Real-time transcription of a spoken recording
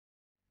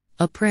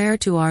A prayer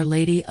to Our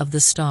Lady of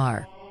the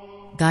Star,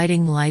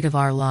 guiding light of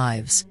our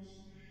lives.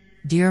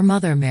 Dear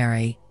Mother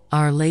Mary,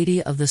 Our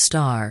Lady of the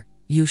Star,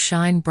 you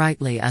shine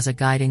brightly as a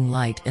guiding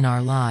light in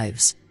our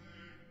lives.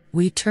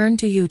 We turn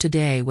to you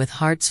today with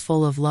hearts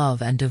full of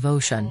love and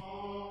devotion.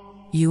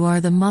 You are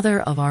the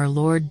Mother of our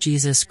Lord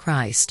Jesus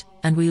Christ,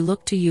 and we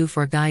look to you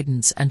for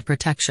guidance and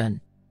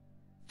protection.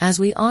 As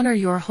we honor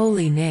your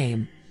holy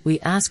name, we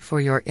ask for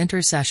your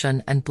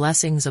intercession and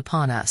blessings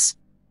upon us.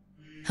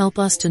 Help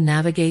us to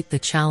navigate the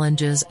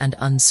challenges and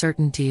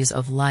uncertainties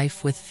of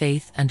life with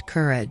faith and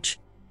courage.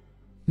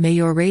 May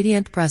your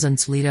radiant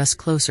presence lead us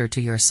closer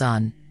to your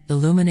Son,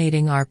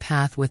 illuminating our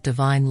path with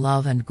divine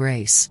love and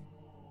grace.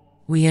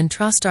 We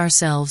entrust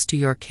ourselves to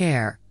your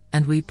care,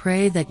 and we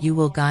pray that you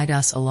will guide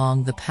us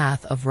along the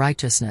path of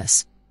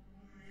righteousness.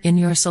 In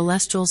your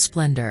celestial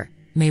splendor,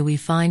 may we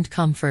find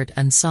comfort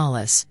and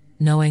solace,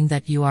 knowing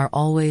that you are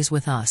always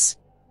with us.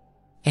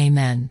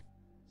 Amen.